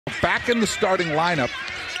back in the starting lineup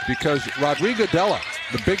because Rodrigo Della,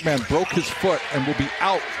 the big man, broke his foot and will be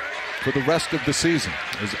out for the rest of the season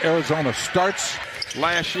as Arizona starts.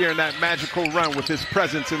 Last year in that magical run with his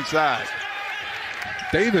presence inside.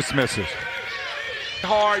 Davis misses.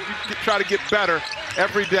 Hard, you try to get better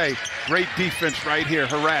every day. Great defense right here,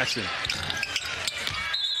 harassing.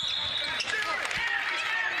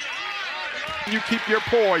 You keep your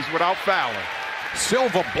poise without fouling.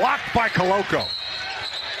 Silva blocked by Koloko.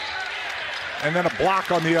 And then a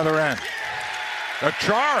block on the other end. A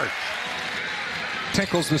charge.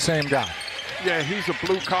 Tinkle's the same guy. Yeah, he's a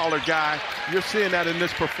blue-collar guy. You're seeing that in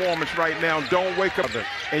this performance right now. Don't wake up.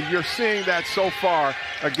 And you're seeing that so far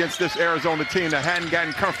against this Arizona team that hadn't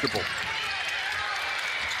gotten comfortable.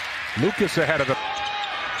 Lucas ahead of him.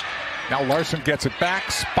 Now Larson gets it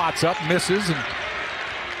back, spots up, misses, and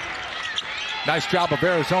nice job of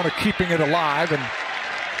Arizona keeping it alive and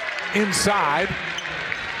inside.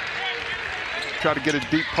 Try to get a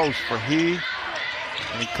deep post for he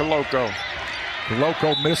and Koloko.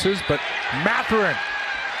 Koloko misses, but Mathurin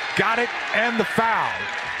got it and the foul.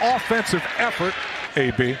 Offensive effort,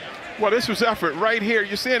 AB. Well, this was effort right here.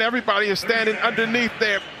 You're seeing everybody is standing underneath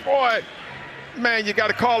there. Boy, man, you got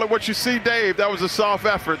to call it what you see, Dave. That was a soft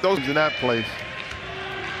effort. Those in that place.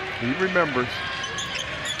 He remembers.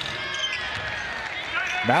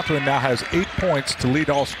 Mathurin now has 8 points to lead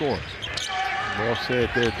all scorers. Well said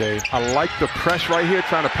there, Dave. I like the press right here,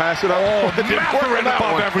 trying to pass it up. Oh, Mathurin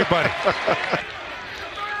above everybody.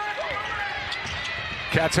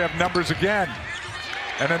 Cats have numbers again.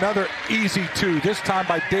 And another easy two, this time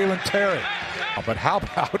by Dalen Terry. But how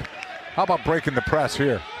about breaking the press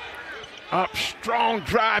here? Up, strong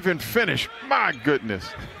drive and finish. My goodness.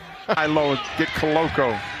 High low, get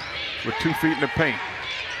Koloko with 2 feet in the paint.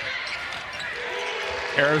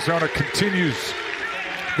 Arizona continues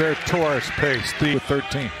their tourist pace,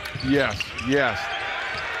 3-13. Yes, yes.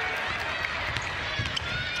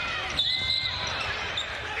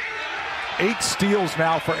 Eight steals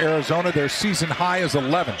now for Arizona. Their season high is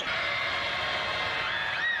 11.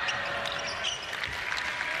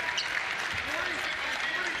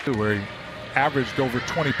 Where he averaged over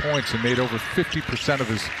 20 points and made over 50% of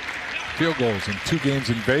his field goals in 2 games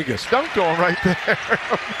in Vegas. Dunked on right there.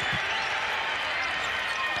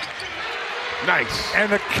 Nice.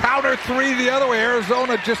 And the counter three the other way.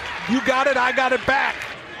 Arizona just, you got it, I got it back.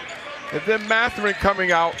 And then Mathurin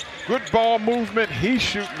coming out. Good ball movement. He's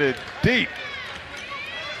shooting it deep.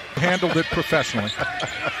 Handled it professionally.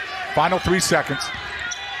 Final 3 seconds.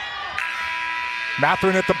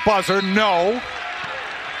 Mathurin at the buzzer. No.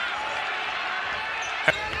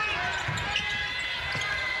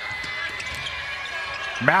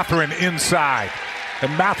 Mathurin inside.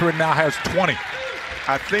 And Mathurin now has 20.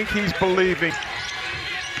 I think he's believing.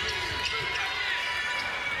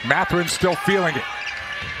 Mathurin still feeling it.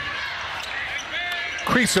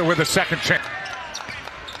 Creaser with a second chance.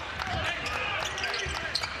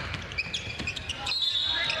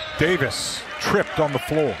 Davis tripped on the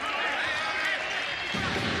floor.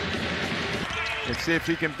 Let's see if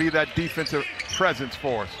he can be that defensive presence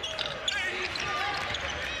for us.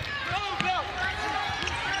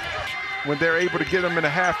 When they're able to get them in a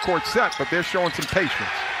half-court set, but they're showing some patience.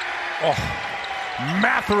 Oh,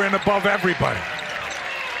 Mathurin above everybody.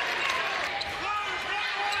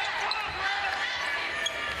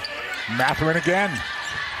 Mathurin again.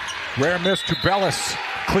 Rare miss to Bellis.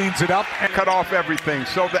 Cleans it up And cut off everything.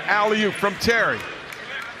 So the alley-oop from Terry.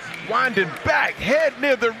 Winding back, head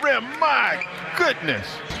near the rim. My goodness.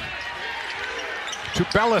 to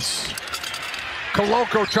Bellis.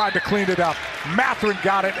 Koloko tried to clean it up. Mathurin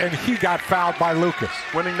got it, and he got fouled by Lucas.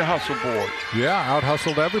 Winning the hustle board. Yeah,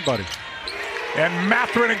 out-hustled everybody. And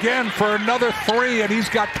Mathurin again for another three, and he's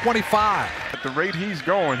got 25. At the rate he's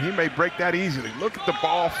going, he may break that easily. Look at the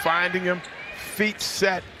ball finding him. Feet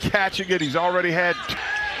set, catching it. He's already had...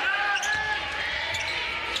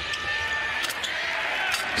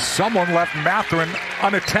 Someone left Mathurin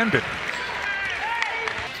unattended.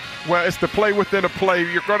 Well, it's the play within a play.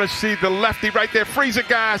 You're going to see the lefty right there. Freeze it,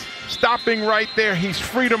 guys. Stopping right there. He's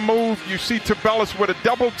free to move. You see Tabellis with a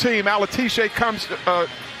double team. Alatishe comes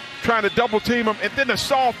trying to double team him. And then a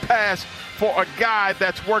soft pass for a guy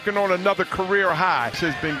that's working on another career high. This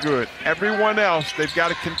has been good. Everyone else, they've got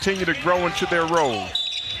to continue to grow into their role.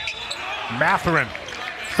 Mathurin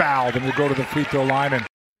fouled and will go to the free throw line. And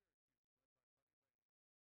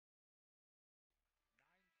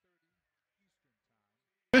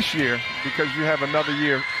this year, because you have another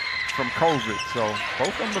year from COVID, so both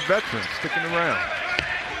of them are veterans sticking around.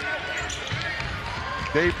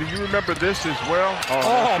 Dave, do you remember this as well?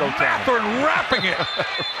 Oh, Mathurin wrapping it.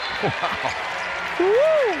 Wow.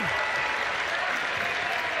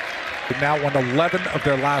 They now won 11 of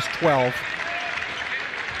their last 12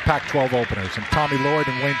 Pac-12 openers. And Tommy Lloyd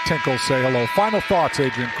and Wayne Tinkle say hello. Final thoughts,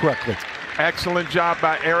 Adrian, quickly. Excellent job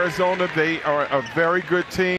by Arizona. They are a very good team.